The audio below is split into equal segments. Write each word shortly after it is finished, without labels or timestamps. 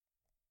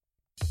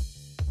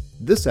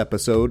This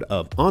episode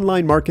of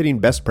Online Marketing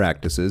Best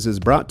Practices is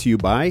brought to you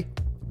by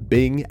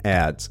Bing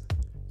Ads.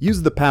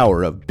 Use the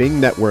power of Bing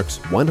Network's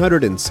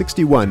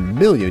 161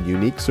 million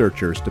unique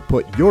searchers to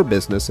put your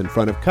business in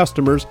front of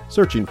customers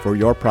searching for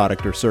your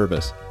product or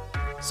service.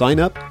 Sign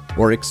up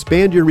or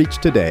expand your reach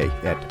today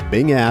at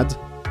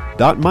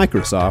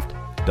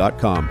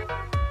bingads.microsoft.com.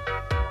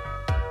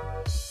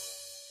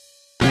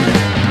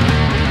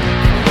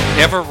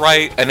 Never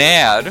write an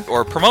ad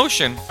or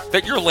promotion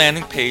that your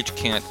landing page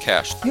can't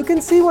cache. You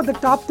can see what the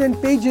top 10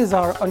 pages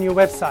are on your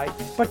website,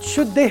 but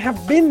should they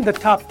have been the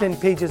top 10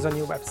 pages on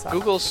your website?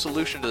 Google's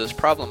solution to this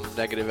problem of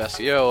negative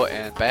SEO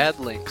and bad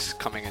links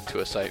coming into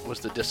a site was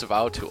the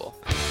disavow tool.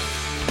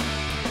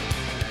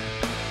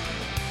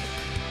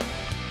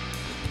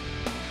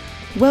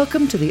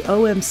 Welcome to the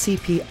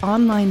OMCP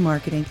Online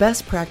Marketing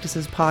Best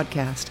Practices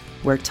Podcast,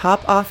 where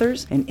top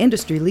authors and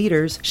industry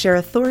leaders share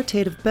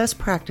authoritative best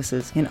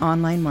practices in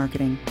online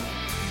marketing.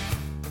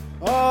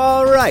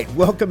 All right,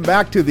 welcome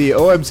back to the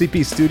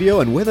OMCP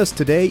studio, and with us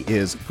today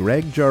is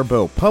Greg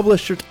Jarboe,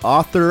 publisher,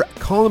 author,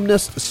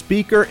 columnist,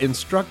 speaker,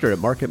 instructor at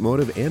Market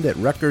Motive and at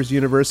Rutgers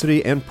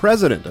University, and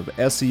president of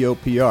SEO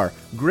PR.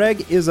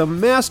 Greg is a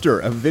master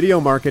of video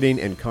marketing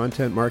and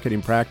content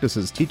marketing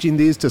practices, teaching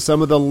these to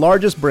some of the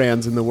largest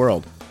brands in the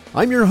world.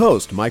 I'm your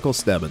host, Michael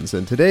Stebbins,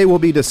 and today we'll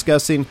be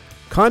discussing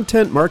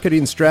content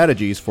marketing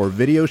strategies for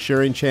video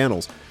sharing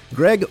channels.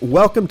 Greg,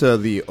 welcome to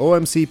the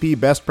OMCP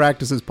Best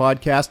Practices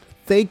Podcast.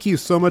 Thank you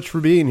so much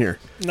for being here.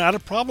 Not a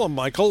problem,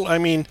 Michael. I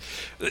mean,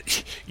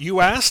 you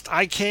asked,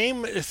 I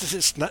came.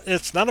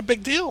 It's not a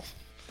big deal.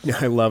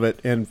 I love it.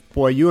 And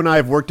boy, you and I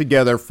have worked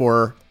together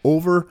for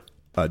over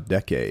a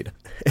decade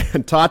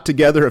and taught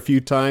together a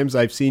few times.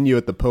 I've seen you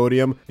at the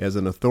podium as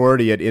an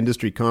authority at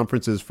industry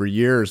conferences for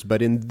years.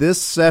 But in this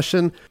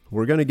session,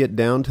 we're going to get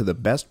down to the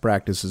best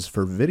practices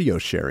for video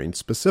sharing,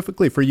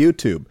 specifically for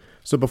YouTube.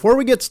 So before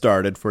we get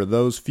started, for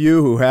those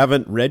few who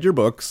haven't read your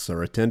books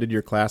or attended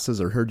your classes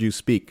or heard you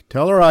speak,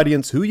 tell our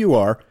audience who you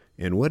are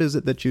and what is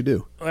it that you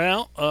do?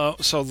 Well,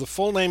 so the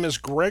full name is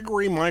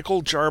Gregory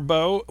Michael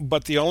Jarboe,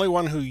 but the only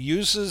one who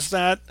uses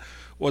that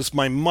was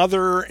my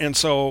mother, and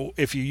so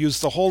if you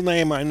use the whole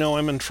name, I know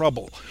I'm in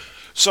trouble.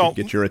 So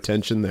get your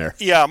attention there.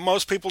 Yeah,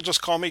 most people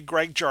just call me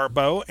Greg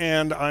Jarboe,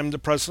 and I'm the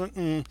president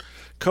and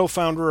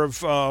co-founder of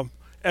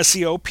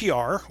SEO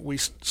PR. We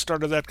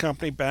started that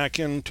company back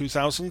in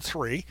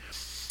 2003,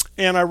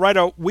 and I write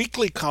a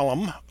weekly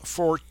column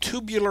for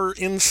Tubular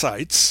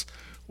Insights,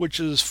 which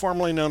is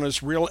formerly known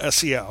as Real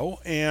SEO,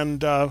 and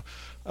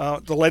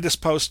the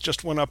latest post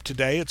just went up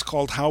today. It's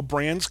called How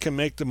Brands Can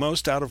Make the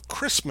Most Out of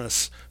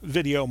Christmas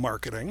Video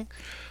Marketing.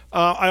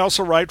 I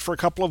also write for a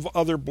couple of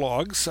other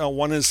blogs.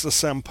 One is the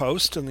SEM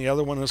Post, and the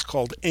other one is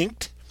called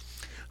Inked.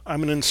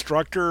 I'm an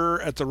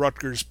instructor at the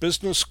Rutgers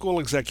Business School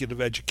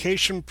Executive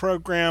Education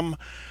Program.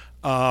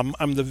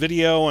 I'm the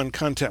video and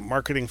content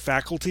marketing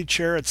faculty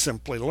chair at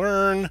Simply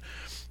Learn.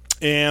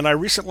 And I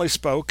recently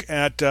spoke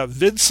at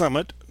Vid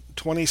Summit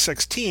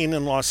 2016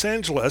 in Los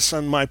Angeles,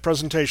 and my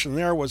presentation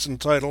there was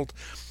entitled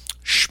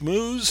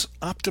Schmooze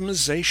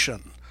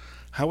Optimization,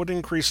 How It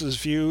Increases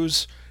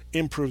Views,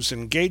 Improves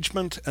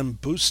Engagement, and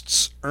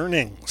Boosts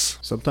Earnings.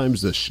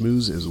 Sometimes the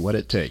schmooze is what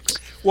it takes.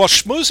 Well,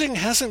 schmoozing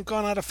hasn't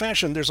gone out of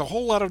fashion. There's a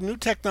whole lot of new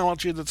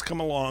technology that's come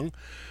along,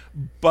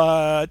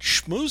 but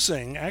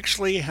schmoozing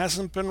actually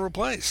hasn't been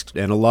replaced.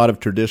 And a lot of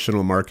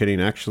traditional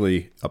marketing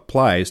actually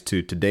applies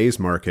to today's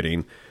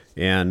marketing.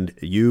 And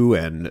you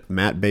and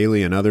Matt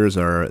Bailey and others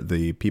are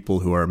the people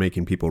who are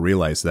making people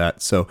realize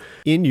that. So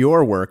in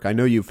your work, I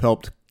know you've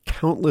helped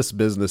countless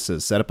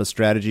businesses set up a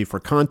strategy for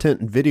content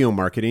and video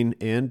marketing,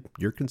 and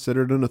you're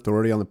considered an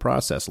authority on the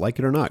process, like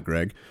it or not,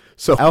 Greg.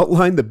 So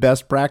outline the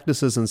best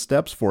practices and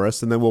steps for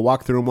us, and then we'll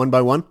walk through them one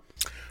by one.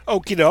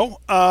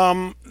 Okie-doke.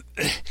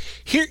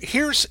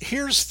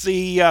 Here's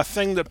the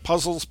thing that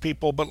puzzles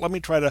people, but let me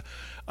try to...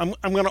 I'm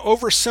going to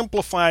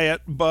oversimplify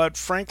it, but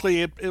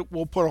frankly, it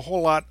will put a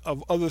whole lot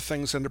of other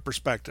things into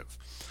perspective.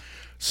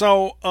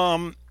 So,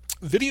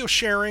 video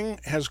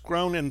sharing has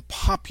grown in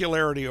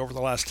popularity over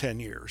the last 10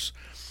 years,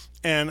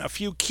 and a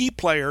few key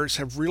players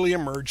have really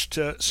emerged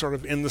to sort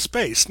of in the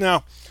space.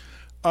 Now,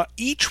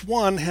 each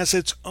one has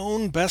its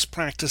own best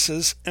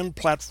practices and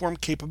platform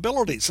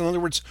capabilities. In other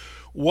words,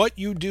 what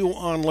you do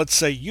on, let's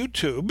say,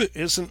 YouTube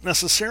isn't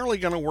necessarily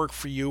going to work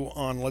for you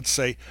on, let's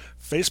say,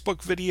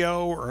 Facebook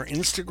video or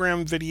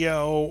Instagram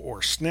video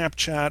or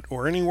Snapchat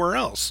or anywhere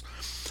else.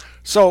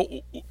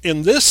 So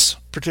in this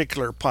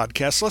particular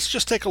podcast, let's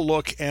just take a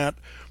look at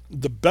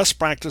the best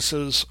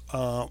practices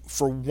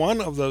for one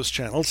of those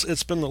channels.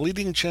 It's been the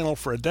leading channel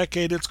for a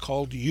decade. It's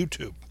called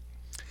YouTube.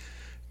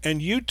 And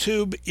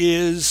YouTube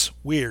is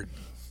weird.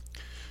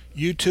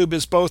 YouTube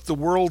is both the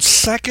world's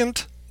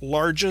second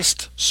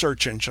largest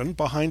search engine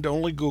behind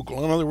only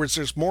Google. In other words,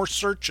 there's more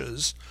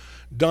searches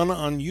done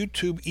on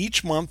YouTube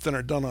each month than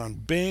are done on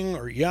Bing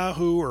or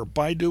Yahoo or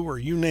Baidu or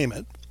you name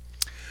it.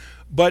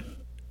 But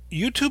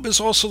YouTube is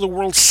also the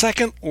world's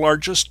second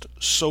largest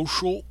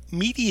social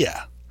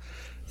media.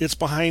 It's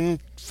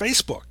behind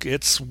Facebook.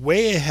 It's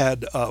way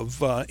ahead of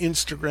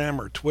Instagram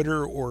or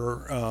Twitter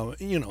or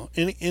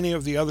any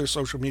of the other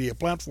social media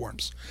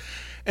platforms.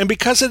 And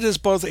because it is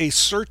both a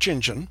search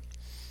engine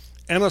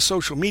and a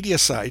social media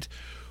site,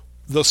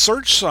 the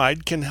search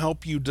side can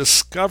help you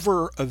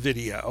discover a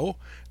video,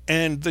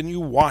 and then you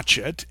watch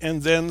it,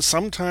 and then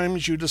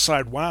sometimes you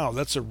decide, wow,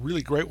 that's a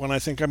really great one. I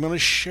think I'm going to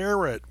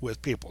share it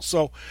with people.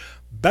 So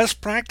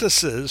best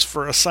practices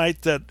for a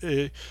site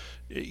that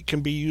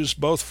can be used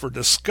both for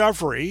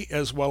discovery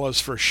as well as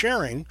for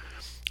sharing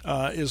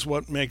is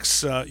what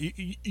makes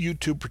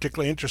YouTube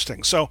particularly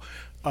interesting. So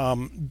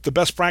the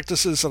best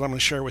practices that I'm going to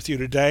share with you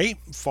today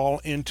fall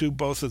into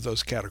both of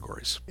those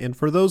categories. And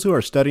for those who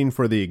are studying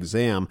for the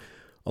exam,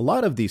 a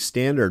lot of the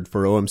standard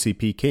for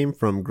OMCP came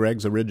from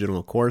Greg's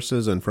original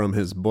courses and from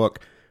his book.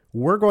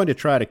 We're going to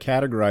try to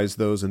categorize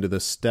those into the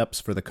steps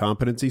for the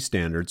competency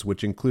standards,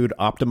 which include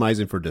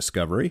optimizing for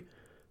discovery,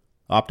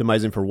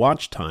 optimizing for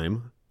watch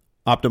time,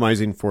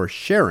 optimizing for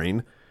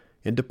sharing,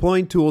 and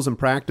deploying tools and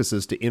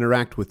practices to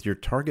interact with your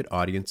target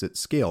audience at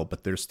scale.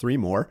 But there's 3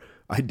 more: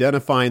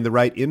 identifying the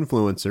right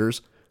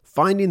influencers,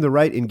 finding the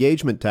right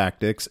engagement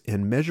tactics,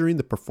 and measuring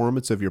the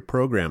performance of your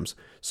programs.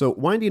 So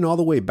winding all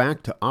the way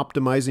back to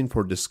optimizing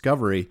for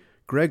discovery,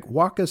 Greg,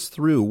 walk us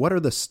through what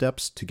are the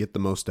steps to get the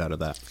most out of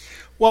that?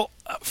 Well,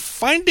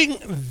 finding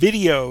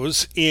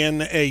videos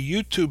in a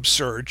YouTube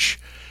search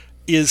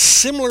is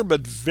similar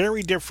but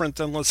very different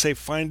than, let's say,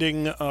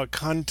 finding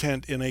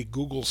content in a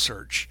Google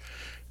search.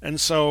 And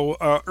so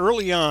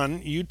early on,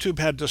 YouTube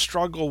had to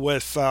struggle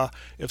with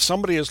if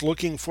somebody is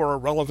looking for a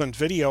relevant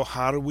video,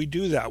 how do we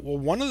do that? Well,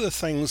 one of the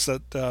things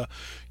that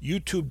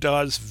YouTube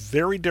does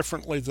very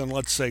differently than,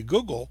 let's say,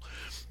 Google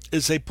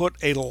is they put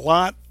a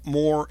lot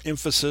more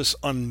emphasis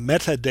on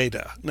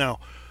metadata. Now,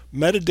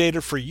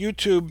 metadata for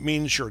YouTube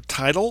means your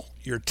title,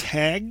 your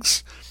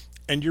tags,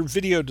 and your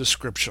video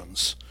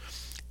descriptions.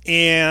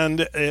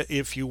 And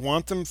if you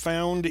want them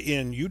found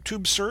in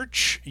YouTube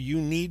search, you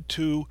need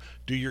to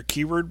do your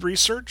keyword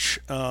research,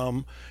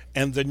 and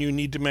then you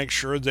need to make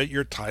sure that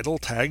your title,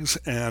 tags,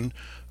 and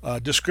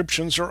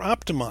descriptions are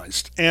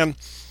optimized. And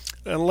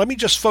let me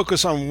just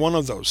focus on one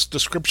of those,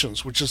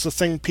 descriptions, which is the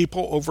thing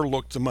people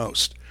overlook the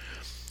most.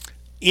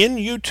 In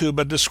YouTube,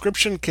 a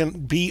description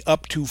can be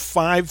up to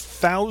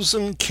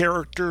 5,000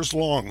 characters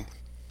long.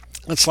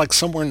 It's like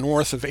somewhere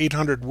north of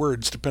 800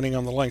 words, depending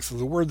on the length of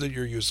the word that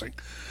you're using.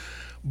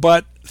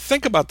 But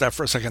think about that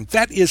for a second.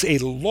 That is a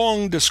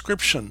long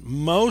description.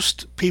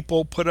 Most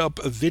people put up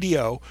a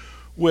video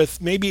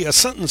with maybe a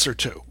sentence or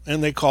two,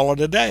 and they call it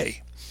a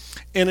day.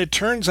 And it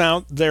turns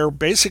out they're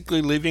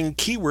basically leaving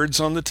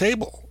keywords on the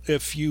table.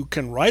 If you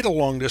can write a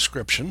long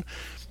description,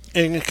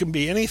 and it can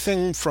be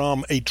anything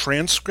from a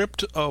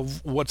transcript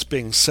of what's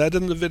being said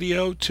in the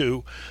video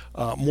to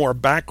more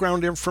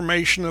background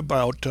information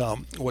about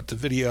what the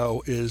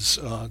video is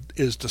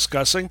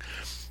discussing.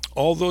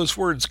 All those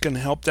words can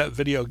help that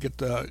video get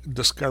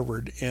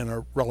discovered in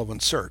a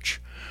relevant search.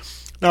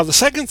 Now, the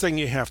second thing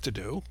you have to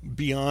do,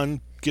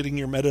 beyond getting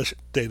your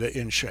metadata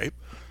in shape,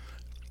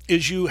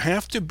 is you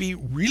have to be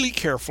really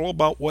careful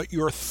about what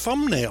your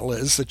thumbnail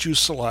is that you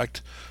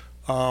select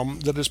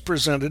that is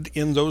presented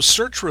in those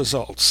search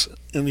results.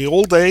 In the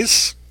old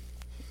days,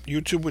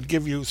 YouTube would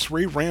give you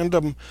 3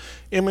 random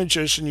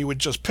images and you would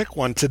just pick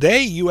one.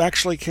 Today, you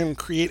actually can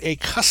create a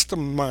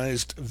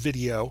customized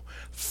video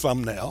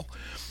thumbnail.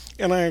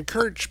 And I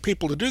encourage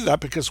people to do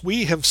that because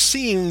we have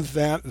seen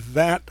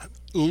that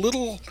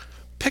little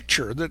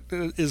picture that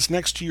is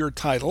next to your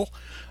title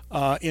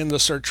in the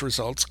search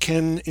results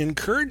can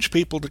encourage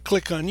people to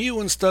click on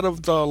you instead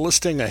of the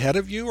listing ahead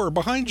of you or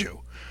behind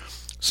you.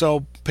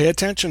 So pay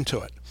attention to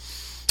it.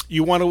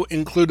 You want to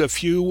include a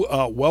few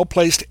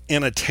well-placed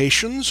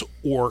annotations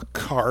or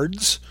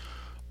cards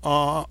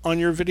on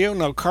your video.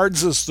 Now,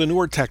 cards is the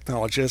newer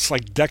technology. It's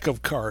like deck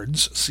of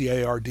cards,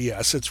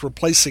 C-A-R-D-S. It's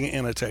replacing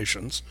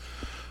annotations.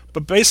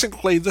 But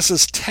basically, this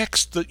is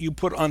text that you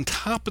put on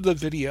top of the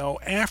video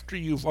after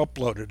you've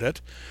uploaded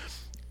it.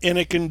 And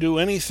it can do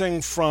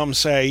anything from,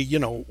 say,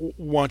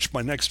 watch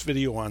my next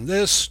video on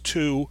this,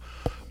 to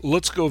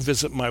let's go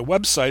visit my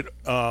website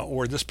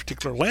or this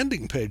particular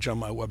landing page on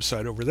my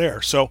website over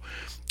there. So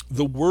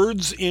the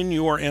words in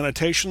your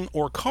annotation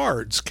or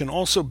cards can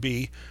also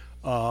be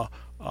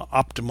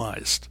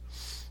optimized.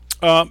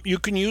 You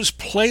can use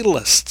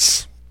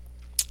playlists.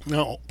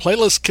 Now,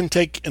 playlists can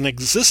take an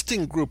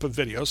existing group of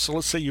videos. So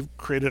let's say you've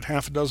created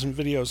 6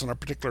 videos on a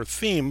particular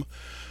theme.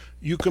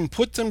 You can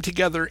put them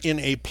together in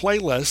a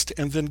playlist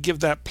and then give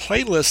that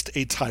playlist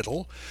a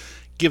title,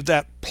 give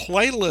that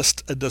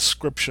playlist a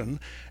description,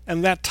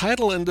 and that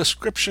title and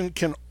description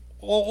can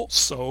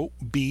also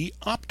be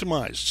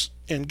optimized.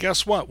 And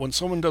guess what? When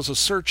someone does a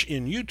search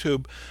in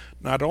YouTube,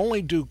 not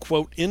only do,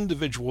 quote,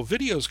 individual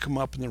videos come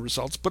up in the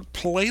results, but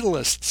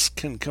playlists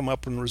can come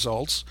up in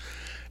results.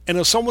 And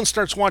if someone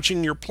starts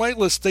watching your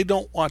playlist, they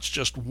don't watch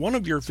just one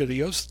of your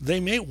videos. They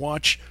may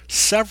watch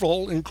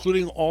several,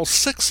 including all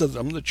 6 of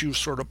them that you've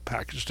sort of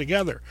packaged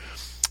together.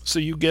 So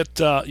you get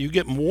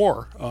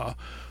more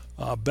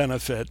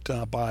benefit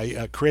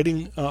by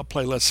creating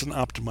playlists and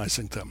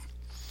optimizing them.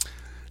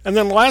 And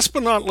then last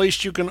but not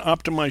least, you can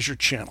optimize your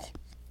channel.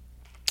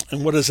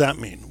 And what does that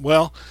mean?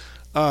 Well,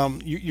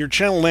 your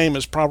channel name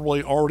has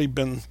probably already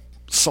been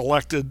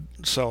selected,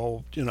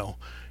 so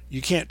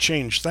you can't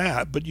change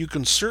that, but you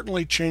can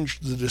certainly change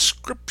the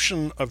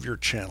description of your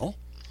channel,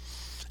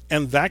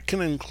 and that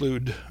can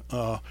include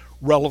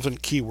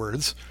relevant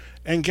keywords.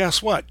 And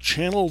guess what?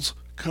 Channels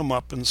come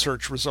up in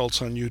search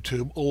results on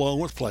YouTube along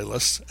with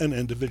playlists and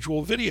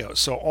individual videos,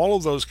 so all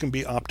of those can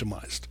be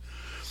optimized.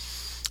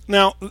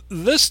 Now,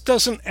 this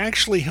doesn't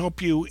actually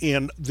help you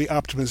in the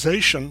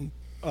optimization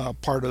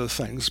part of the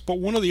things, but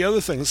one of the other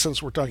things,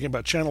 since we're talking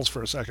about channels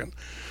for a second,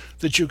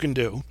 that you can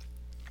do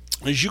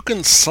is you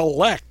can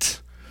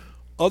select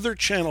other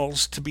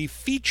channels to be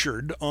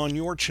featured on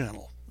your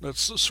channel.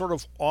 That's sort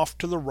of off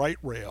to the right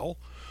rail,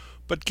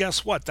 but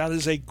guess what? That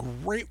is a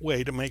great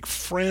way to make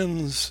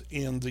friends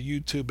in the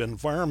YouTube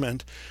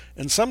environment,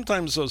 and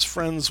sometimes those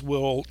friends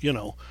will,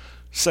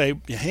 say,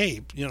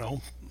 hey,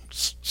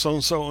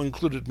 so-and-so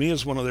included me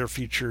as one of their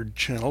featured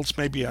channels.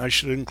 Maybe I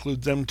should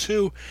include them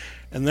too.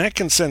 And that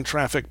can send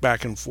traffic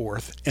back and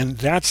forth. And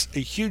that's a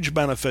huge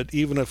benefit,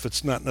 even if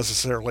it's not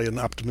necessarily an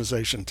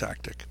optimization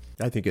tactic.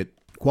 I think it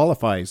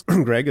qualifies,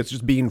 Greg. It's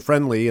just being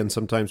friendly, and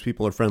sometimes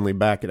people are friendly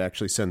back. It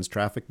actually sends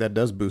traffic. That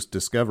does boost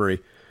discovery.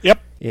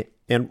 Yep.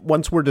 And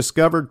once we're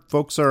discovered,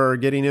 folks are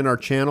getting in our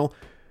channel.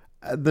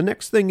 The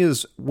next thing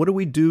is, what do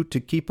we do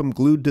to keep them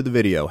glued to the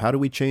video? How do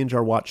we change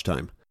our watch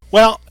time?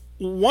 Well,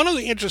 one of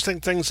the interesting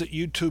things that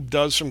YouTube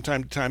does from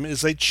time to time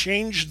is they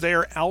change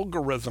their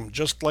algorithm,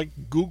 just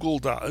like Google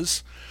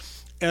does.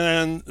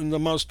 And the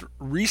most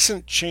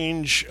recent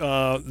change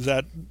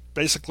that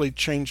basically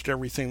changed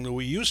everything that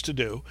we used to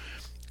do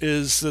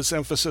is this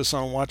emphasis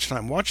on watch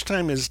time. Watch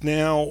time is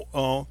now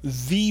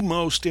the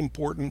most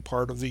important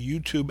part of the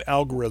YouTube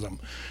algorithm.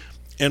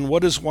 And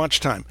what is watch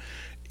time?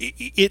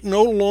 It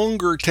no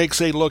longer takes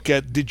a look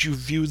at, did you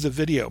view the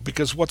video?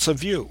 Because what's a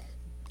view?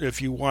 If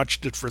you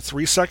watched it for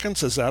 3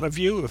 seconds, is that a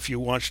view? If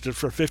you watched it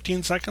for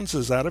 15 seconds,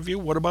 is that a view?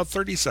 What about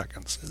 30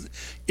 seconds?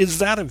 Is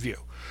that a view?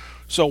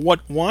 So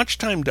what watch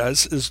time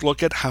does is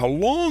look at how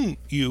long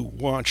you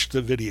watched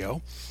the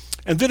video,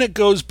 and then it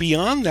goes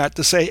beyond that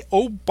to say,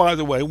 oh, by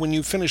the way, when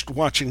you finished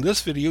watching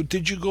this video,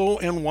 did you go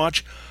and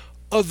watch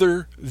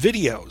other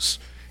videos,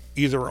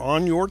 either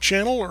on your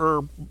channel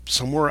or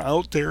somewhere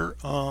out there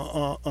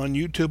on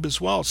YouTube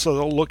as well? So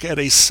they'll look at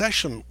a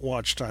session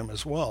watch time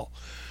as well.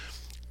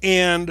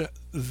 And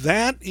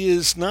that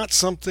is not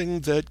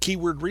something that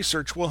keyword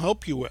research will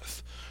help you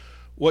with.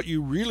 What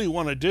you really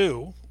want to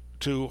do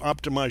to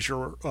optimize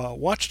your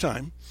watch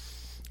time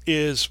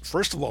is,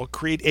 first of all,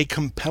 create a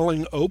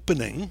compelling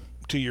opening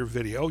to your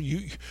video.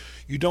 You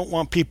don't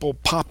want people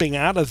popping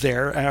out of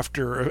there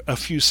after a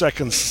few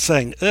seconds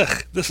saying,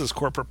 ugh, this is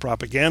corporate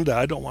propaganda,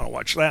 I don't want to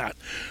watch that.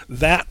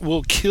 That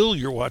will kill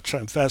your watch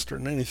time faster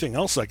than anything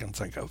else I can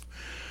think of.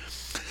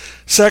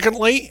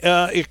 Secondly,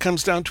 it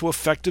comes down to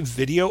effective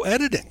video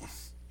editing.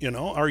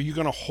 Are you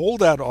going to hold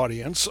that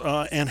audience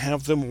and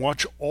have them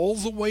watch all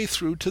the way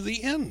through to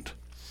the end?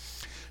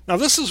 Now,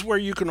 this is where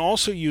you can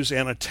also use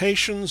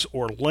annotations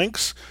or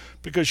links,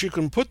 because you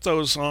can put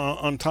those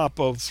on top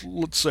of,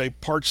 let's say,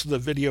 parts of the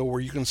video where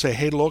you can say,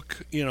 hey,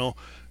 look,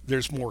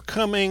 there's more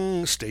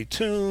coming, stay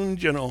tuned,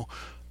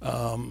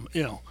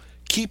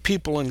 keep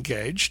people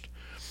engaged.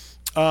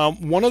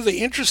 One of the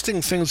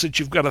interesting things that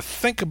you've got to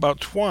think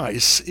about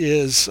twice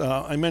is,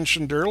 I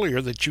mentioned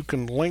earlier that you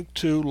can link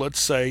to,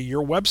 let's say,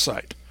 your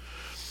website.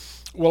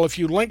 Well, if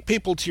you link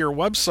people to your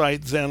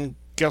website, then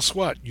guess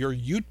what? Your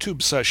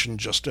YouTube session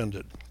just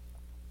ended.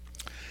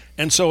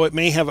 And so it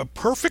may have a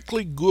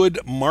perfectly good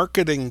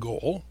marketing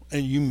goal,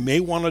 and you may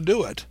want to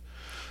do it,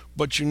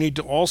 but you need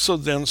to also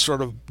then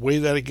sort of weigh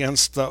that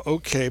against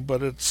okay,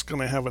 but it's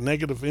going to have a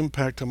negative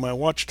impact on my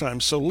watch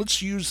time. So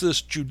let's use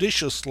this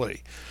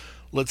judiciously.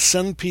 Let's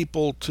send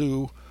people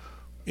to,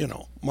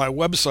 my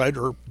website,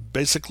 or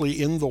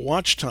basically in the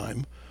watch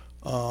time,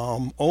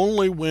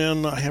 only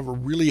when I have a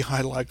really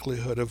high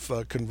likelihood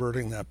of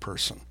converting that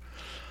person.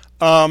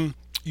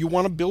 You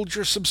want to build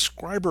your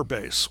subscriber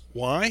base.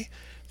 Why?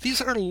 These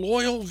are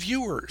loyal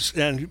viewers,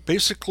 and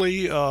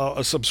basically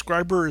a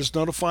subscriber is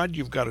notified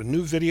you've got a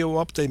new video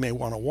up they may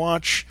want to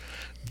watch.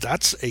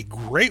 That's a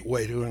great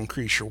way to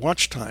increase your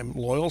watch time.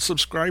 Loyal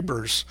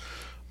subscribers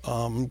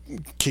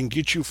can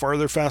get you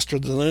farther faster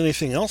than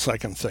anything else I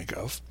can think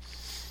of.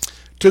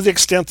 To the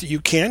extent that you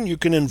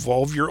can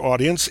involve your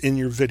audience in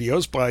your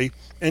videos by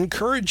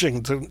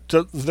encouraging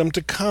them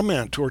to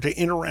comment or to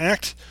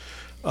interact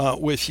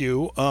with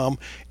you,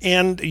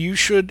 and you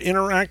should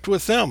interact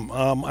with them.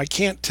 I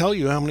can't tell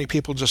you how many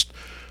people just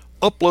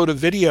upload a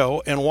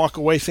video and walk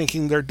away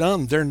thinking they're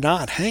done. They're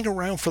not. Hang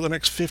around for the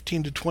next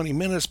 15 to 20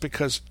 minutes,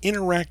 because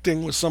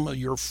interacting with some of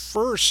your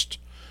first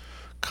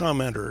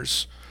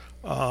commenters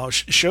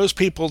shows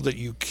people that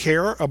you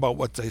care about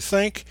what they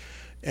think,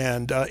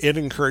 and it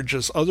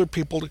encourages other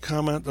people to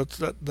comment.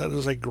 That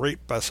is a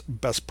great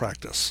best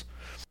practice.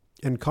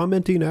 And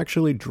commenting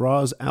actually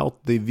draws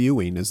out the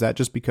viewing. Is that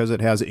just because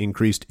it has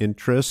increased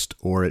interest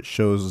or it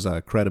shows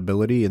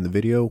credibility in the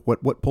video?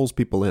 What pulls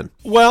people in?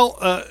 Well,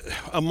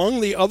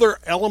 among the other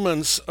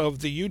elements of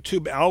the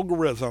YouTube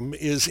algorithm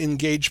is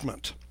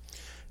engagement.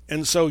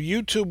 And so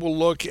YouTube will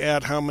look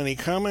at how many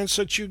comments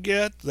that you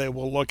get. They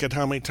will look at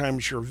how many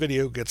times your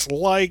video gets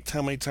liked,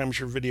 how many times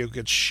your video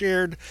gets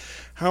shared,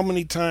 how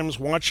many times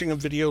watching a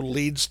video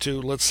leads to,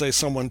 let's say,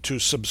 someone to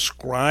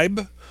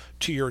subscribe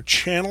to your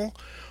channel.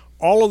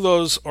 All of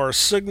those are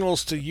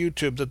signals to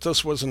YouTube that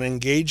this was an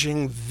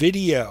engaging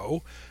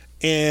video,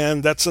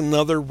 and that's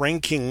another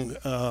ranking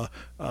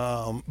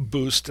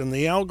boost in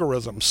the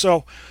algorithm.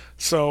 So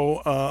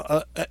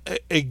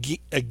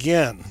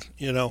again,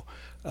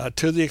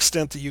 to the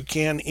extent that you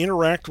can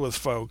interact with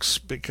folks,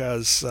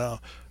 because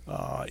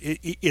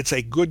it's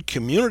a good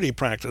community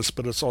practice,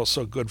 but it's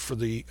also good for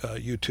the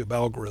YouTube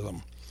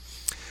algorithm.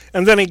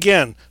 And then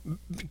again,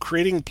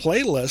 creating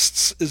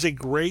playlists is a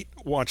great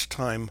watch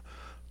time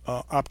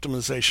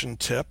optimization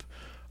tip.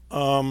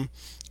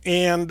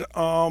 And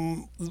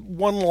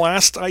one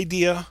last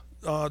idea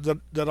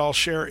that I'll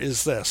share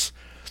is this.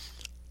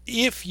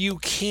 If you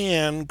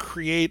can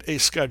create a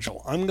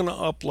schedule, I'm going to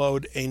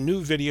upload a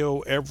new video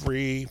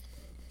every,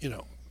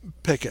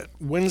 pick it,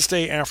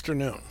 Wednesday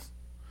afternoon,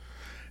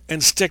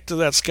 and stick to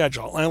that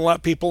schedule and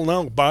let people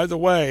know, by the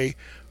way,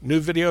 new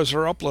videos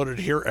are uploaded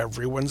here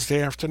every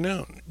Wednesday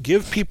afternoon.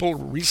 Give people a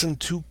reason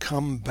to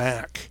come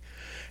back.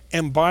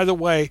 And by the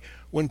way,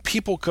 when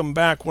people come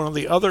back, one of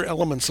the other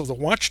elements of the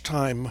watch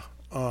time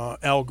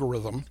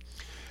algorithm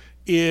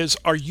is,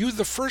 are you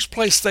the first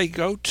place they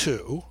go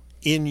to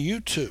in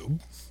YouTube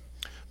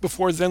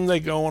before then they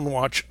go and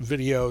watch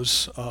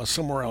videos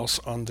somewhere else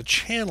on the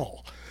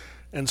channel?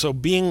 And so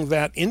being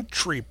that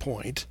entry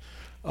point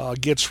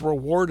gets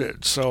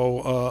rewarded.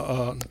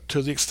 So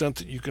to the extent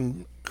that you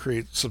can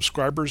create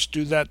subscribers,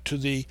 do that. To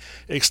the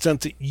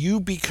extent that you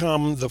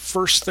become the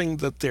first thing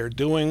that they're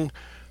doing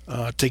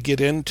to get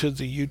into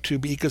the YouTube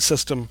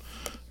ecosystem,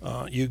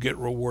 you get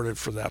rewarded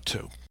for that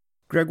too.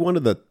 Greg, one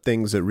of the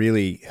things that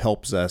really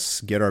helps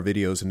us get our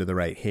videos into the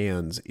right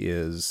hands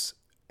is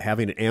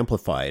having it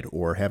amplified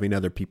or having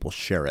other people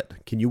share it.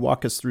 Can you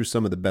walk us through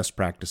some of the best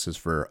practices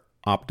for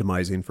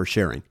optimizing for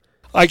sharing?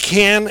 I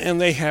can, and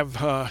they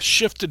have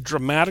shifted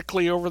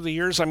dramatically over the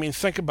years. I mean,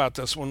 think about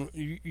this. When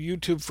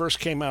YouTube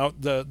first came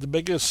out, the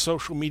biggest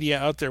social media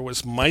out there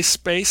was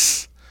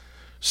MySpace.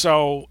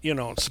 So,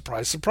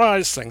 surprise,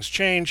 surprise, things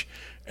change.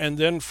 And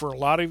then for a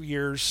lot of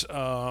years,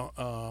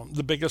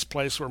 the biggest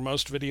place where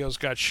most videos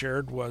got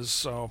shared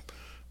was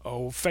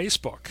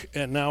Facebook.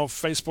 And now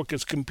Facebook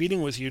is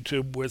competing with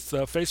YouTube with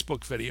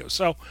Facebook videos.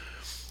 So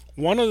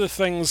one of the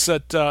things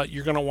that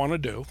you're going to want to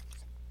do,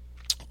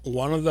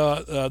 one of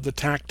the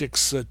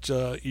tactics that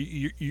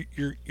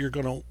you're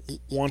going to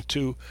want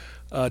to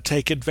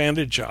take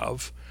advantage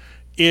of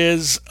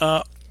is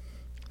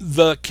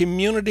the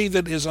community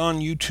that is on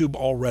YouTube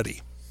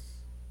already.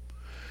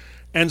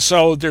 And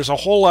so there's a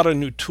whole lot of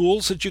new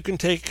tools that you can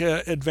take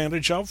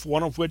advantage of,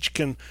 one of which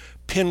can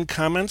pin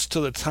comments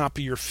to the top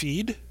of your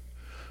feed.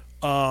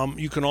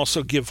 You can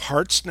also give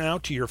hearts now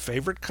to your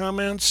favorite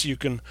comments. You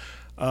can,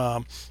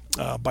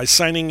 by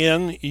signing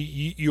in,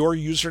 your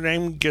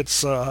username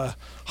gets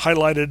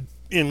highlighted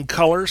in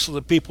color so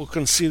that people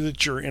can see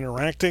that you're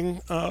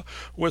interacting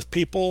with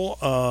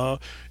people.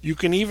 You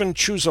can even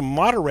choose a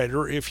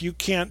moderator if you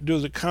can't do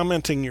the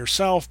commenting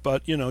yourself,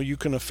 but you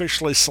can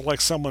officially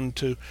select someone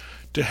to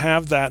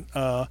have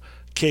that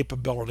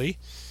capability.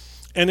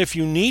 And if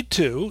you need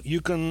to,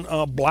 you can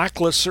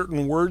blacklist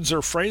certain words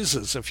or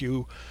phrases. If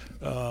you,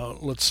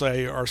 let's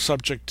say, are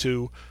subject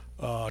to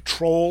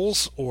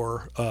trolls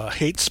or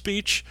hate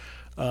speech,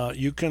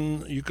 you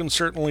can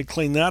certainly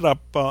clean that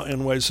up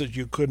in ways that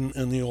you couldn't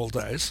in the old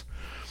days.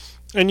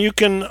 And you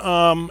can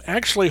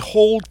actually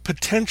hold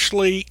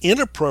potentially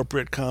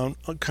inappropriate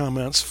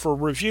comments for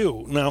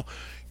review. Now,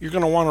 you're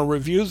going to want to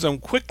review them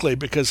quickly,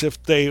 because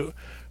if they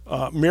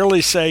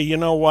merely say, you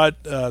know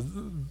what,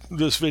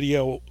 this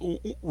video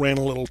ran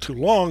a little too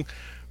long,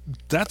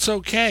 that's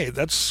okay.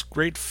 That's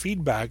great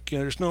feedback.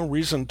 There's no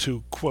reason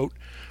to, quote,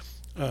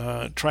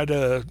 try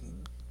to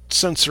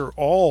censor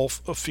all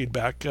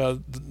feedback.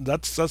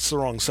 That's the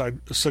wrong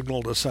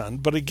signal to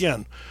send. But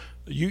again,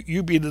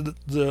 you be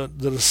the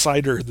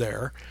decider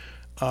there.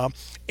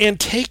 And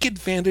take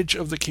advantage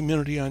of the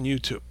community on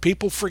YouTube.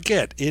 People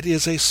forget it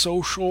is a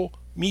social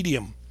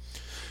medium.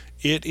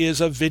 It is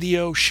a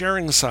video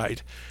sharing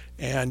site.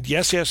 And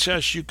yes,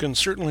 you can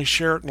certainly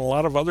share it in a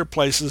lot of other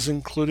places,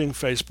 including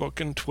Facebook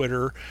and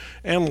Twitter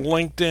and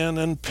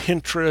LinkedIn and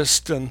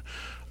Pinterest and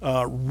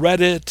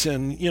Reddit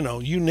and,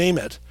 you name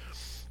it.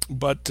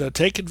 But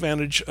take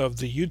advantage of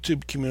the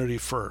YouTube community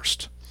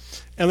first.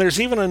 And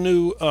there's even a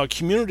new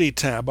community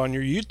tab on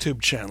your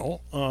YouTube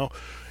channel.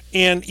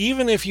 And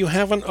even if you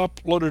haven't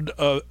uploaded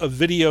a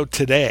video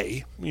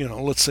today,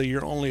 let's say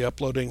you're only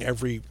uploading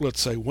every,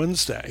 let's say,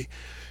 Wednesday,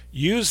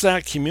 use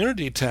that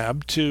community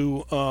tab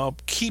to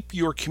keep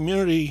your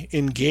community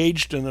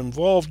engaged and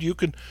involved. You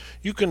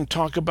can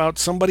talk about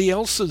somebody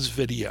else's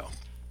video.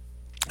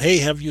 hey,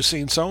 have you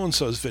seen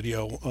so-and-so's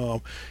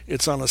video?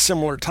 It's on a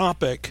similar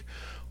topic.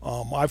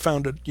 I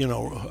found it,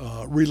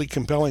 really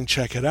compelling.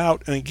 Check it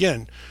out. And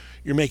again,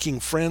 you're making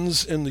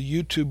friends in the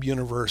YouTube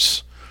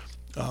universe,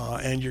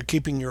 and you're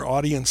keeping your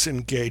audience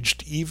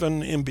engaged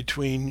even in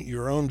between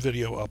your own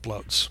video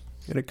uploads.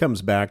 And it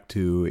comes back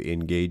to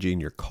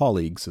engaging your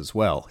colleagues as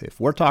well. If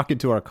we're talking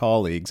to our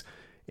colleagues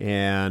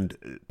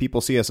and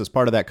people see us as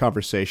part of that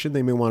conversation,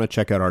 they may want to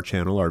check out our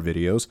channel, our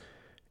videos,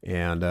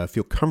 and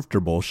feel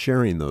comfortable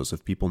sharing those.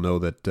 If people know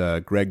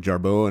that Greg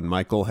Jarboe and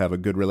Michael have a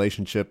good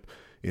relationship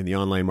in the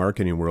online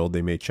marketing world,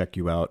 they may check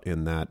you out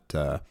in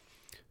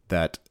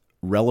that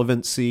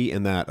relevancy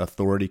and that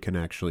authority can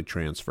actually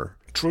transfer.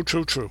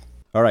 True.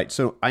 All right,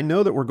 so I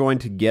know that we're going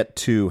to get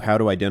to how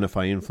to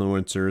identify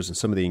influencers and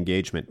some of the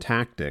engagement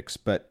tactics,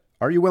 but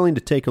are you willing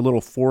to take a little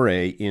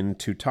foray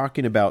into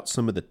talking about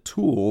some of the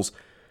tools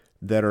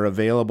that are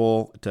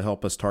available to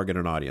help us target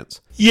an audience?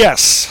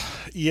 Yes.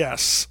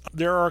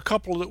 There are a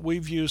couple that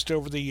we've used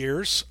over the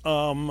years.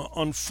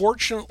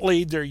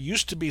 Unfortunately, there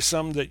used to be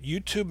some that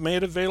YouTube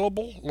made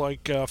available,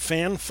 like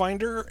Fan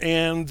Finder,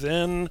 and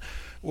then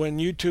when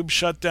YouTube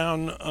shut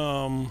down,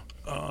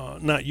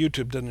 not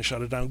YouTube didn't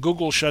shut it down,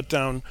 Google shut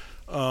down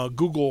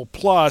Google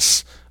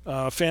Plus,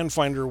 Fan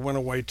Finder went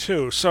away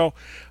too. So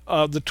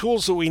the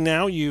tools that we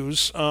now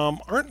use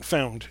aren't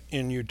found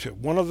in YouTube.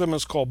 One of them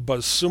is called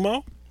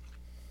BuzzSumo.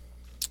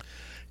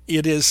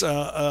 It is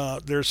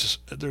there's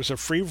a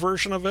free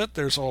version of it.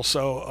 There's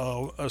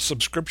also a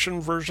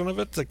subscription version of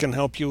it that can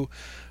help you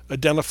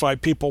identify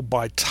people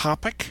by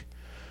topic,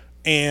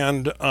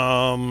 and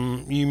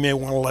you may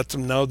want to let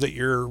them know that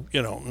your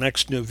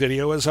next new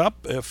video is up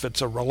if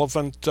it's a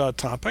relevant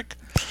topic.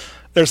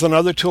 There's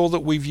another tool that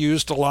we've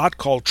used a lot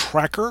called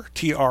Tracker,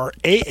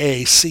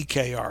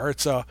 Traackr.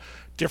 It's a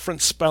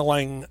different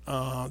spelling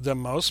than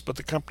most, but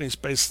the company's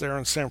based there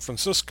in San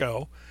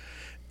Francisco.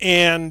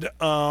 And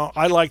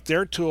I like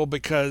their tool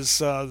because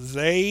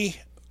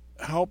they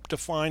help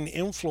define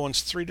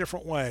influence three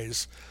different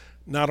ways,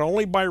 not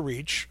only by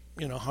reach,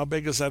 how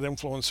big is that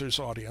influencer's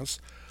audience,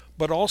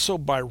 but also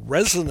by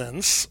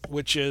resonance,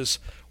 which is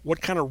what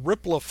kind of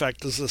ripple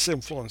effect does this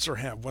influencer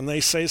have? When they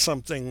say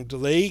something, do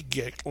they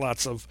get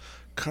lots of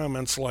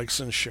comments, likes,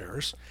 and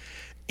shares?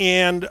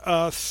 And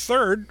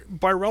third,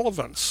 by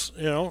relevance.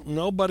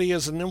 Nobody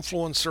is an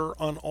influencer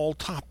on all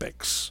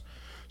topics.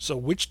 So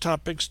which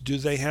topics do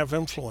they have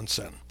influence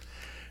in?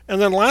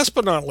 And then last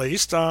but not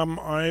least,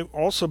 I've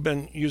also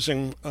been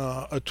using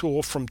a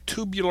tool from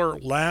Tubular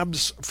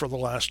Labs for the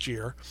last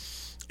year,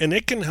 and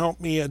it can help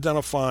me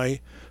identify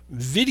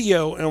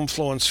video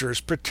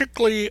influencers,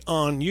 particularly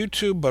on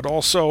YouTube, but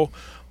also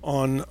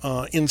on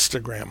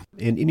Instagram.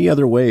 And any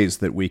other ways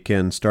that we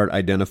can start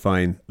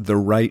identifying the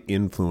right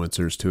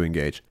influencers to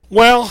engage?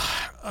 Well,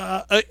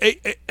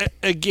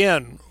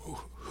 again,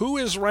 who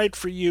is right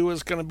for you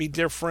is going to be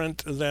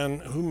different than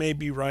who may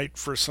be right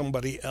for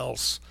somebody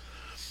else.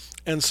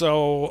 And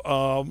so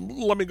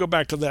let me go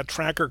back to that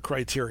tracker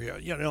criteria.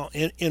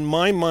 In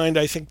my mind,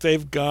 I think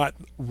they've got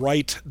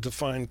right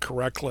defined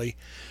correctly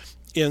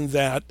in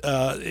that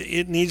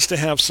it needs to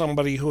have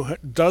somebody who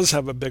does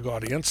have a big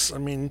audience. I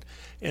mean,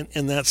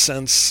 in that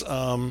sense,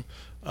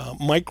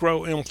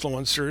 micro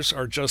influencers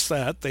are just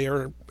that. They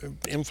are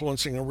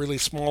influencing a really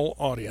small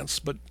audience,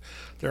 but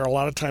there are a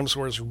lot of times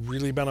where it's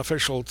really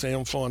beneficial to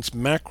influence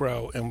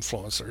macro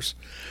influencers.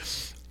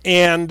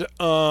 And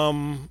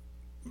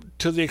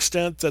to the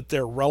extent that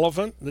they're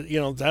relevant,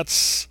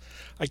 that's,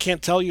 I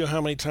can't tell you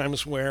how many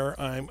times where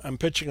I'm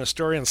pitching a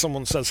story and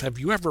someone says, have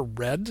you ever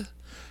read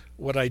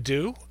what I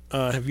do?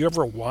 Have you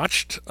ever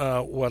watched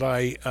what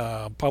I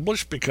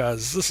publish?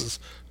 Because this is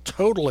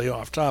totally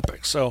off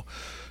topic. So,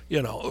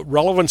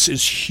 relevance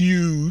is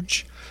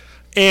huge.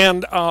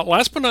 And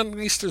last but not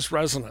least is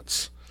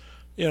resonance.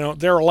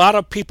 There are a lot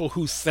of people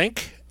who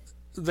think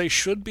they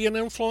should be an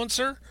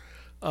influencer.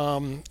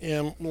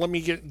 And let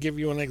me give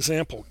you an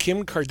example.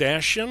 Kim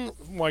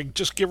Kardashian,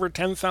 just give her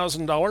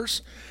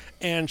 $10,000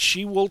 and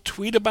she will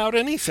tweet about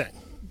anything.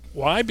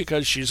 Why?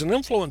 Because she's an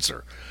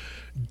influencer.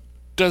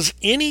 Does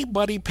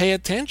anybody pay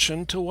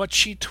attention to what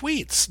she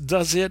tweets?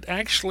 Does it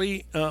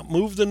actually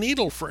move the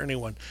needle for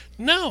anyone?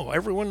 No,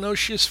 everyone knows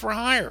she's for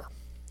hire.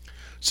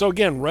 So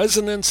again,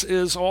 resonance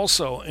is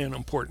also an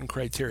important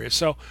criteria.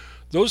 So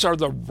those are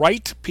the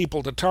right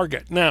people to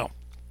target. Now,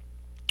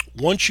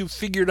 once you've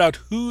figured out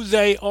who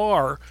they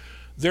are,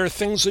 there are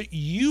things that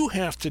you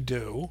have to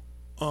do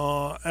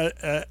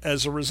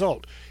as a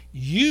result.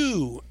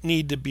 You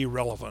need to be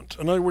relevant.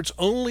 In other words,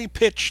 only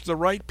pitch the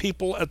right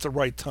people at the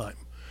right time.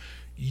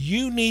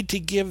 You need to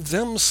give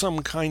them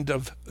some kind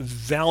of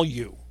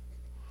value.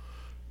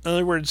 In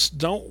other words,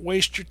 don't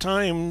waste your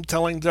time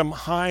telling them,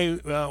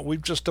 hi,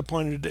 we've just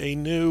appointed a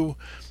new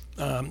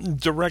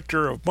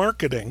director of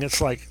marketing.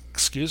 It's like,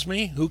 excuse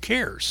me, who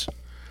cares?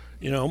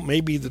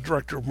 Maybe the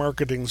director of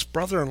marketing's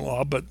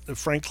brother-in-law, but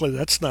frankly,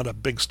 that's not a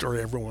big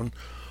story everyone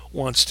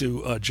wants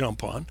to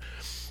jump on.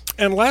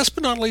 And last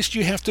but not least,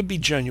 you have to be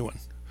genuine.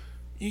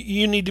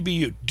 You need to be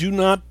you. Do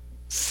not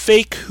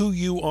fake who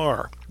you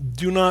are.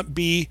 Do not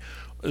be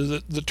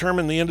the term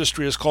in the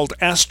industry is called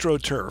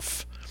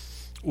astroturf,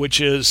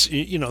 which is,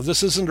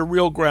 this isn't a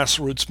real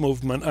grassroots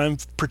movement. I'm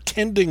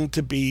pretending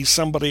to be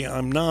somebody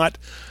I'm not.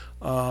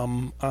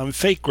 I'm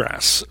fake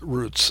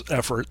grassroots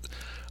effort.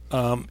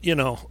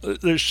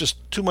 There's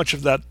just too much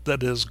of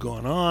that is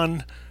going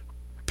on.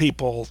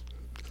 People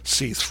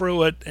see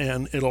through it,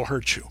 and it'll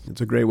hurt you.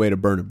 It's a great way to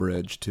burn a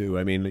bridge, too.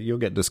 I mean, you'll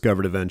get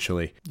discovered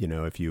eventually,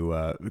 if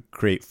you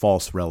create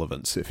false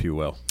relevance, if you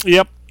will.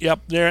 Yep.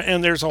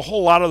 There's a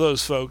whole lot of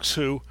those folks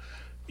who,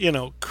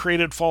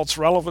 created false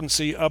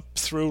relevancy up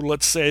through,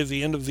 let's say,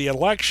 the end of the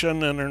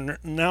election and are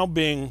now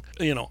being,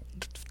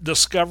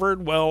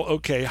 discovered. Well,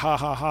 okay, ha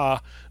ha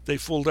ha, they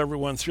fooled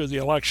everyone through the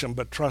election,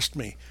 but trust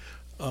me,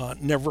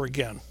 never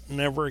again.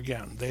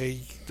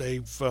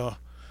 They've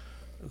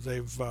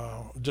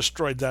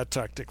destroyed that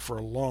tactic for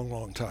a long,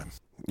 long time.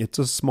 It's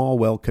a small,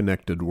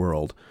 well-connected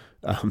world.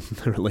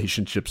 The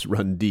relationships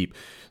run deep.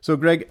 So,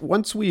 Greg,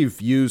 once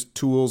we've used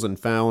tools and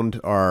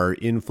found our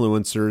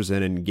influencers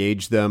and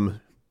engaged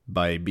them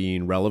by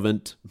being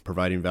relevant,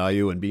 providing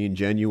value, and being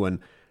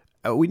genuine,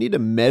 we need to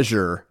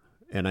measure,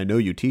 and I know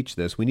you teach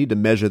this, we need to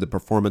measure the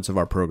performance of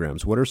our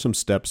programs. What are some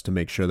steps to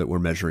make sure that we're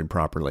measuring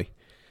properly?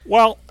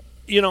 Well,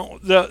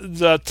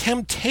 the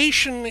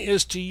temptation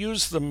is to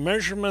use the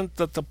measurement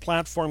that the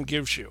platform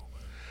gives you.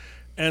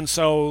 And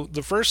so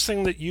the first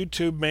thing that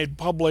YouTube made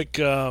public,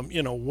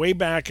 way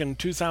back in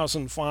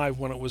 2005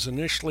 when it was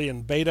initially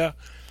in beta,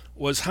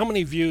 was how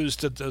many views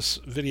did this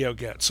video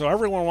get? So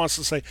everyone wants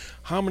to say,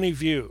 how many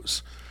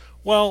views?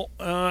 Well,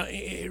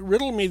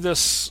 riddle me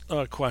this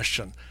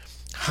question.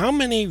 How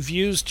many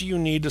views do you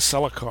need to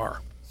sell a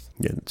car?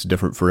 Yeah, it's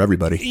different for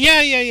everybody.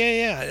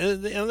 Yeah.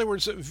 In other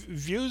words,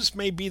 views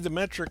may be the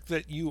metric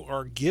that you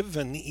are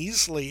given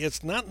easily.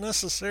 It's not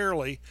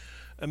necessarily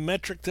a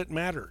metric that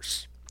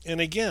matters. And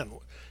again,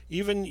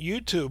 even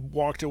YouTube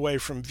walked away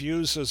from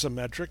views as a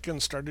metric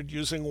and started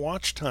using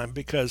watch time,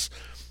 because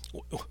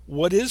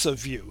what is a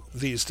view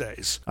these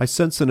days? I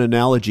sense an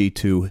analogy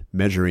to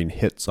measuring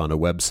hits on a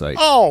website.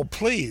 Oh,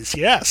 please,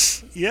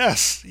 yes.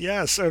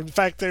 In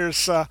fact,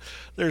 there's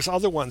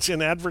other ones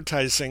in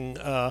advertising,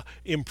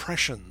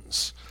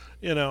 impressions,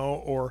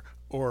 or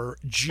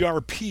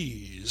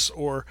GRPs,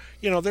 or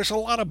there's a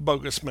lot of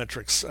bogus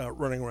metrics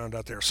running around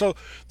out there. So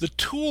the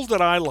tool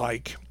that I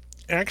like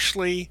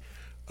actually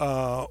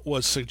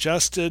was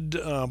suggested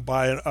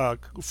by a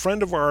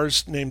friend of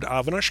ours named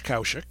Avinash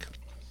Kaushik.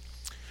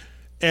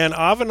 And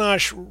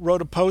Avinash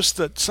wrote a post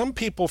that some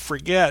people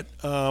forget.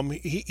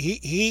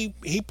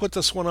 He put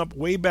this one up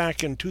way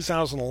back in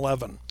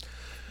 2011.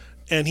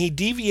 And he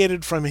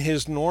deviated from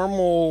his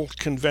normal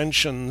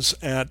conventions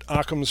at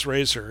Occam's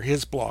Razor,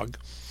 his blog,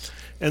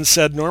 and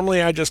said,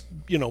 normally I just,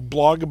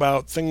 blog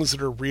about things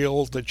that are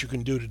real that you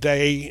can do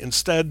today.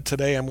 Instead,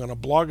 today I'm going to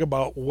blog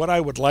about what I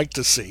would like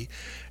to see.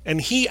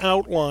 And he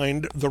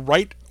outlined the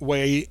right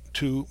way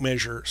to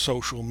measure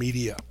social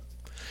media.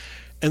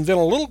 And then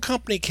a little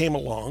company came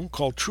along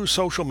called True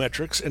Social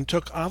Metrics and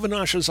took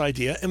Avinash's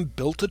idea and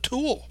built a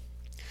tool.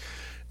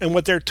 And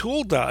what their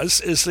tool does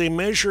is they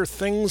measure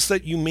things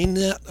that you may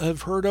not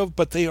have heard of,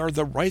 but they are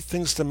the right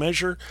things to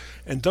measure.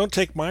 And don't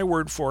take my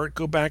word for it.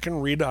 Go back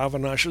and read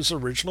Avinash's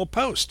original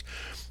post.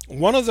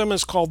 One of them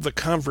is called the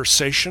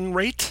conversation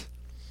rate.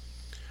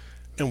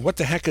 And what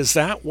the heck is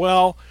that?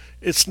 Well,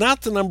 it's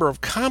not the number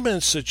of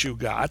comments that you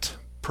got,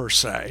 per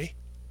se.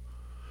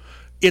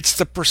 It's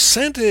the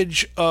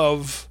percentage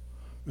of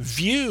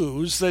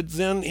views that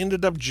then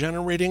ended up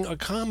generating a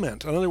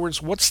comment. In other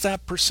words, what's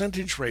that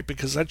percentage rate?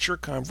 Because that's your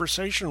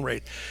conversation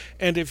rate.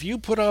 And if you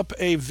put up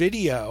a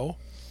video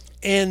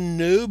and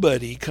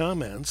nobody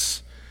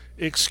comments,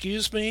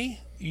 excuse me,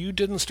 you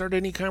didn't start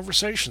any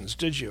conversations,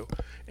 did you?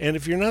 And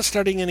if you're not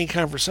starting any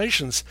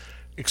conversations,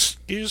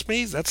 excuse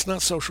me, that's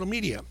not social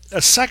media.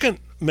 A second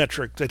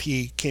metric that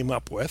he came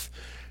up with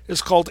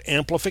is called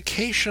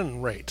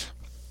amplification rate.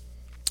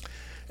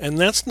 And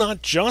that's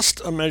not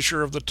just a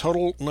measure of the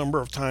total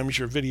number of times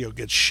your video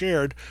gets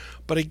shared,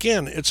 but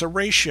again, it's a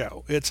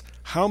ratio. It's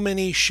how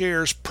many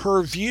shares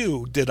per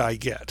view did I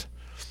get?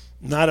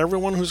 Not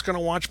everyone who's going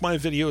to watch my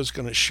video is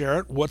going to share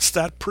it. What's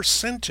that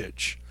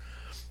percentage?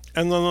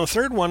 And then the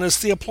third one is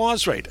the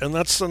applause rate, and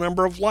that's the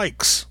number of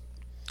likes.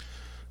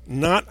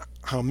 Not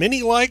how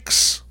many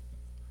likes,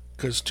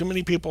 because too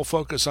many people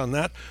focus on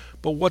that,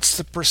 but what's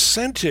the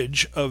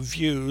percentage of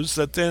views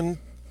that then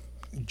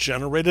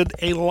generated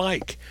a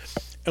like?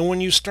 And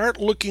when you start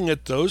looking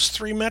at those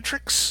three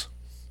metrics,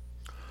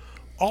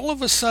 all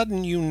of a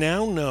sudden you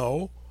now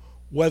know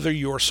whether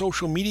your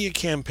social media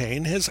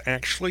campaign has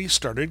actually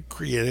started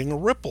creating a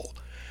ripple.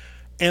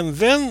 And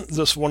then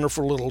this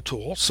wonderful little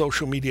tool,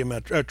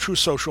 True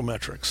Social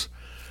Metrics,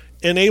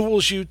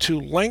 enables you to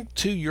link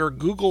to your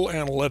Google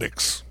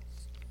Analytics.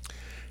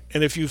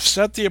 And if you've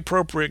set the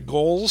appropriate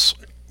goals,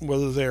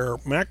 whether they're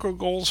macro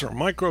goals or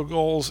micro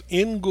goals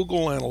in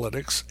Google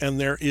Analytics, and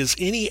there is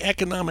any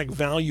economic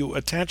value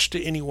attached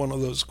to any one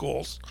of those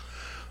goals,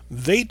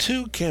 they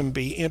too can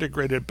be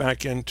integrated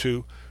back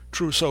into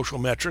True Social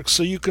Metrics,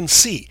 so you can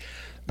see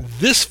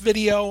this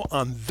video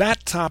on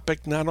that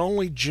topic not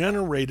only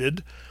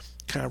generated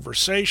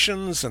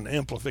conversations and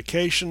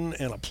amplification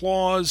and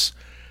applause.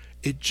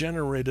 It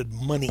generated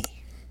money.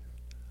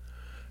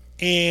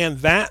 And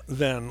that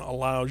then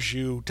allows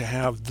you to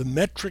have the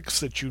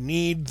metrics that you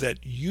need that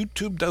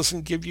YouTube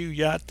doesn't give you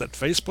yet, that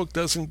Facebook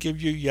doesn't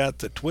give you yet,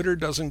 that Twitter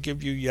doesn't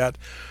give you yet,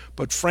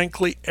 but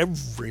frankly,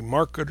 every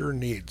marketer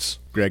needs.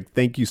 Greg,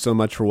 thank you so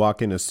much for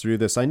walking us through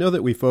this. I know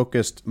that we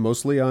focused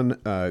mostly on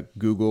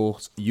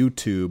Google's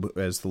YouTube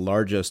as the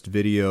largest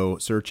video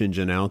search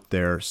engine out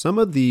there. Some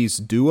of these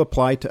do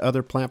apply to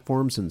other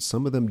platforms and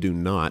some of them do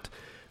not.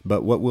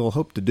 But what we'll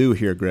hope to do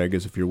here, Greg,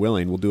 is if you're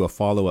willing, we'll do a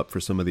follow-up for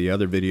some of the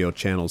other video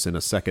channels in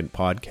a second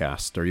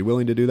podcast. Are you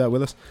willing to do that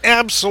with us?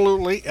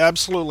 Absolutely,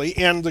 absolutely.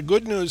 And the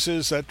good news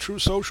is that True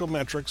Social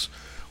Metrics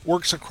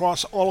works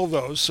across all of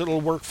those.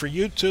 It'll work for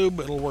YouTube,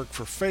 it'll work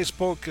for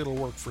Facebook, it'll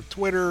work for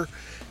Twitter,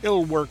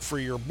 it'll work for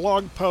your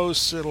blog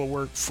posts, it'll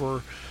work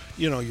for,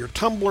 your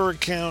Tumblr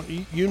account,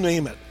 you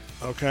name it,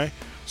 okay?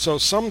 So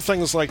some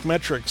things like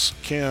metrics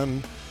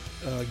can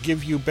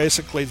give you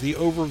basically the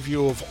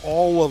overview of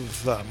all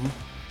of them.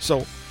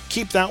 So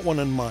keep that one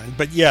in mind.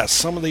 But yes,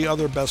 some of the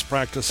other best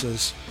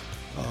practices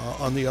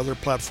on the other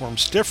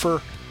platforms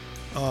differ.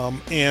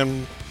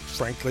 And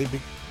frankly,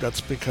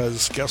 that's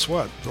because guess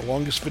what? The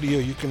longest video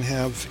you can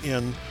have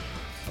in,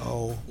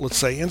 let's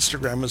say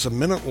Instagram is a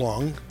minute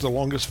long. The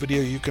longest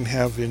video you can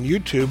have in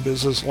YouTube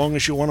is as long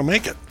as you want to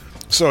make it.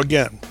 So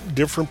again,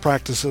 different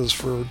practices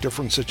for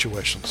different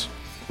situations.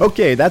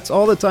 Okay, that's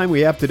all the time we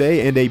have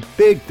today, and a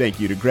big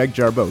thank you to Greg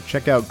Jarboe.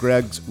 Check out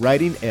Greg's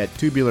writing at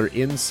Tubular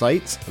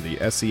Insights,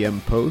 the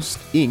SEM Post,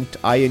 inked,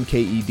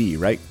 I-N-K-E-D,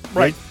 right?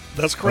 Right,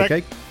 that's correct.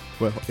 Okay,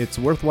 well, it's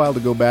worthwhile to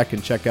go back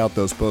and check out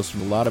those posts.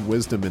 There's a lot of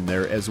wisdom in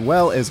there, as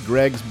well as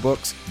Greg's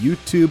books,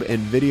 YouTube and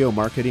Video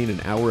Marketing,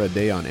 an hour a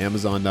day on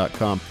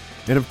Amazon.com.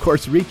 And of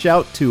course, reach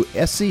out to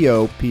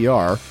SEO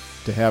PR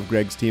to have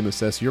Greg's team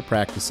assess your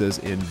practices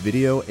in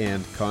video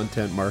and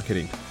content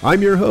marketing.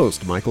 I'm your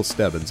host, Michael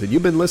Stebbins, and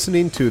you've been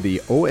listening to the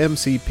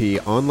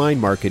OMCP Online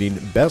Marketing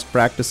Best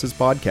Practices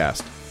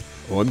Podcast.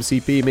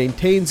 OMCP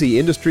maintains the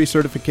industry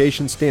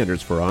certification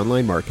standards for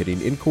online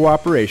marketing in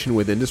cooperation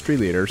with industry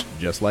leaders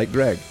just like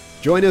Greg.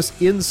 Join us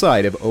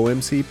inside of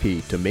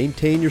OMCP to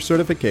maintain your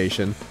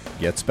certification,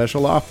 get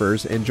special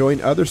offers, and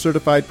join other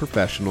certified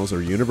professionals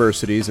or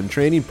universities and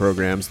training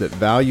programs that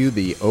value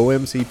the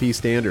OMCP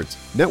standards.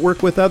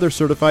 Network with other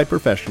certified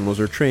professionals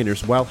or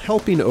trainers while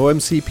helping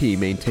OMCP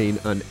maintain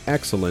an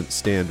excellent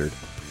standard.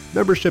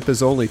 Membership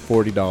is only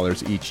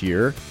 $40 each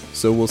year,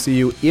 so we'll see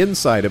you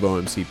inside of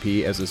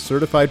OMCP as a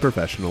certified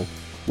professional,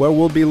 where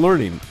we'll be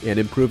learning and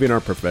improving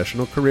our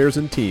professional careers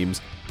and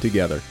teams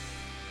together.